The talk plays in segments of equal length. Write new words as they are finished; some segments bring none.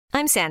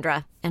I'm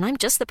Sandra, and I'm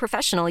just the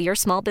professional your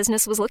small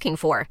business was looking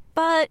for.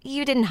 But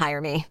you didn't hire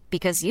me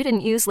because you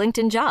didn't use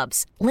LinkedIn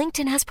Jobs.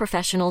 LinkedIn has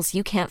professionals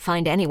you can't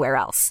find anywhere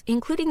else,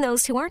 including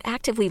those who aren't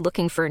actively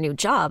looking for a new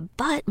job,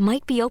 but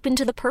might be open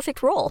to the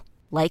perfect role,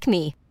 like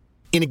me.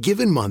 In a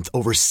given month,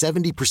 over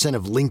 70%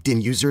 of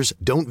LinkedIn users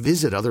don't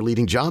visit other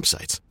leading job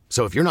sites.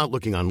 So if you're not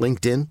looking on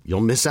LinkedIn,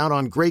 you'll miss out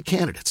on great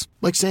candidates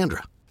like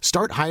Sandra.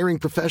 Start hiring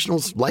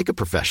professionals like a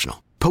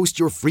professional. Post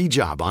your free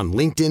job on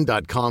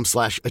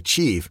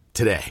linkedin.com/achieve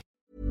today.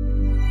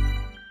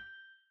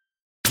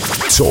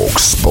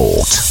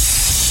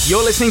 talkSPORT.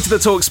 You're listening to the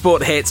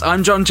talkSPORT hit.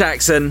 I'm John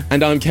Jackson.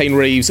 And I'm Kane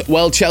Reeves.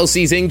 Well,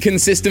 Chelsea's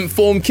inconsistent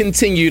form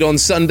continued on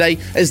Sunday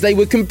as they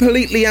were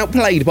completely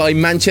outplayed by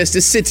Manchester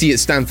City at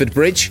Stamford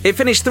Bridge. It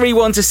finished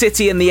 3-1 to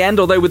City in the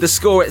end, although with the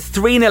score at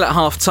 3-0 at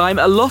half-time,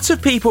 a lot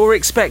of people were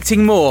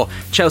expecting more.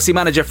 Chelsea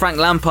manager Frank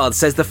Lampard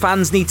says the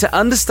fans need to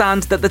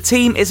understand that the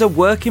team is a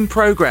work in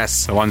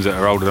progress. The ones that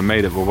are older than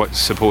me that were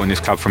supporting this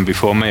club from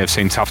before me have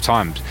seen tough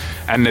times.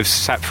 And they've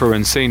sat through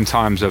and seen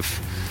times of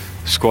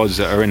squads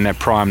that are in their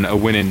prime that are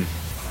winning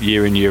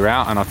year in, year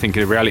out, and I think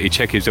the reality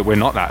check is that we're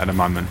not that at the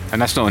moment,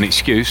 and that's not an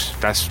excuse.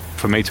 That's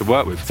for me to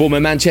work with. Former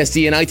Manchester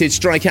United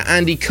striker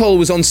Andy Cole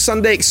was on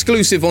Sunday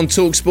exclusive on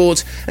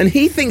talkSPORT, and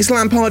he thinks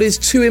Lampard is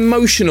too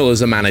emotional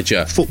as a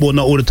manager. Football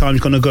not all the time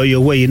is going to go your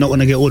way. You're not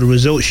going to get all the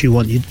results you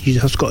want. You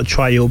just got to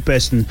try your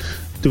best and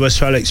do as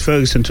for Alex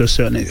Ferguson to a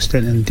certain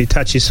extent and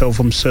detach yourself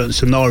from certain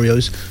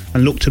scenarios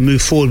and look to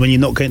move forward when you're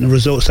not getting the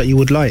results that you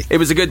would like. It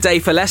was a good day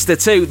for Leicester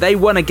too. They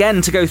won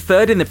again to go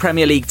third in the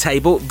Premier League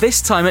table,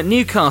 this time at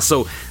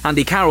Newcastle.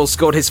 Andy Carroll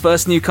scored his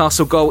first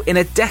Newcastle goal in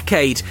a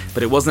decade,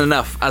 but it wasn't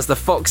enough as the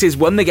Foxes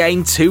won the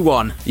game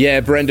 2-1.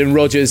 Yeah, Brendan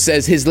Rodgers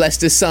says his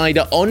Leicester side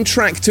are on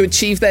track to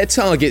achieve their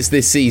targets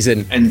this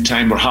season. In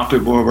time, we're happy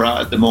where we're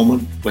at the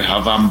moment. We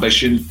have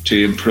ambition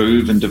to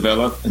improve and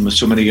develop, and with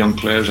so many young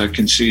players, I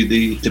can see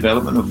the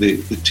development of the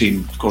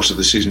team. Of course, if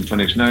the season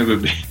finished now,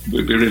 we'd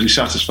be really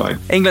satisfied.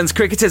 England's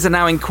cricketers are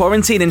now in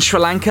quarantine in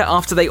Sri Lanka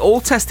after they all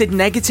tested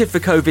negative for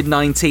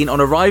COVID-19 on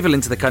arrival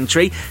into the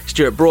country.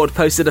 Stuart Broad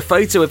posted a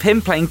photo of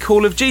him playing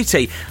Call of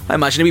Duty. I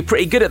imagine he'll be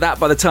pretty good at that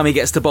by the time he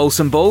gets to bowl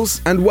some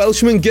balls. And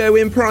Welshman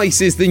Gerwyn Price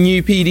is the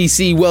new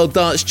PDC World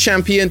Darts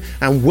Champion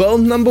and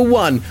world number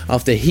one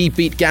after he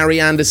beat Gary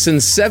Anderson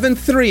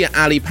 7-3 at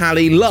Ali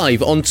Pali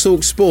live on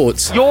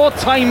talkSPORT. Your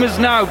time is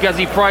now,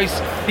 Gezi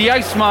Price. The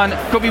Iceman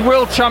could be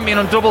world champion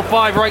on double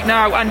five right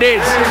now, and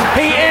is.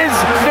 He is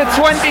the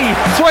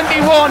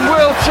 2021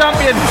 world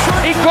champion.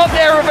 He got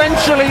there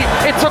eventually.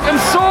 It took him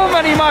so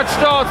many match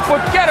starts, but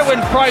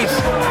Gerwyn Price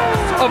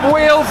of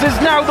Wales is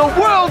now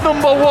the world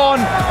number one,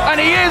 and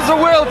he is a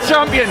world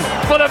champion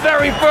for the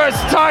very first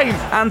time.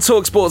 And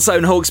talkSPORT's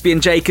own Hawksby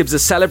and Jacobs are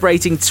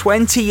celebrating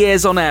 20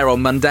 years on air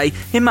on Monday.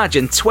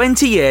 Imagine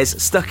 20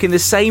 years stuck in the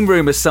same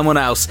room as someone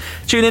else.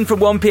 Tune in from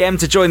 1 p.m.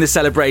 to join the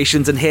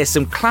celebrations and hear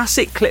some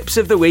classic clips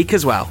of the week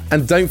as well.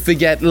 And don't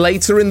forget,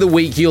 later in the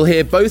week you'll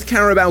hear both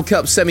Carabao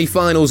Cup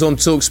semi-finals on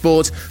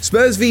talkSPORT.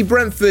 Spurs v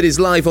Brentford is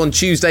live on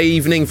Tuesday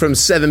evening from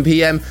 7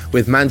 p.m,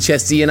 with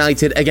Manchester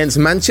United against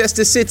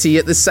Manchester City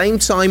at the same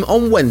time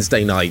on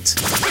Wednesday night.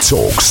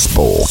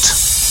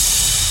 talkSPORT.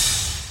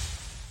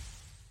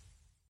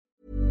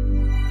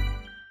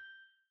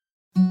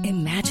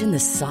 Imagine the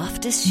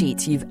softest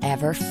sheets you've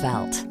ever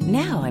felt.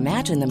 Now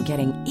imagine them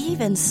getting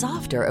even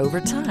softer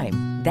over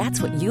time.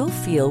 That's what you'll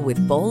feel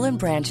with Boll &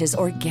 Branch's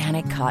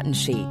organic cotton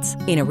sheets.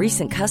 In a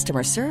recent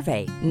customer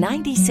survey,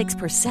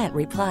 96%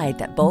 replied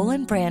that Boll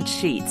 & Branch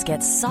sheets get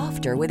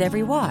softer with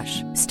every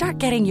wash. Start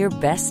getting your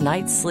best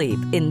night's sleep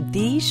in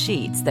these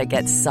sheets that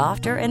get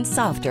softer and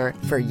softer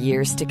for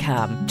years to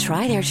come.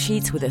 Try their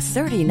sheets with a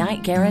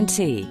 30-night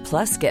guarantee.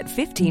 Plus, get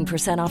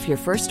 15% off your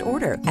first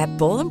order at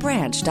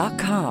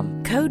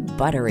bollandbranch.com. Code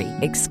BUTTERY.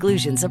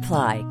 Exclusions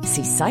apply.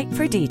 See site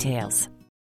for details.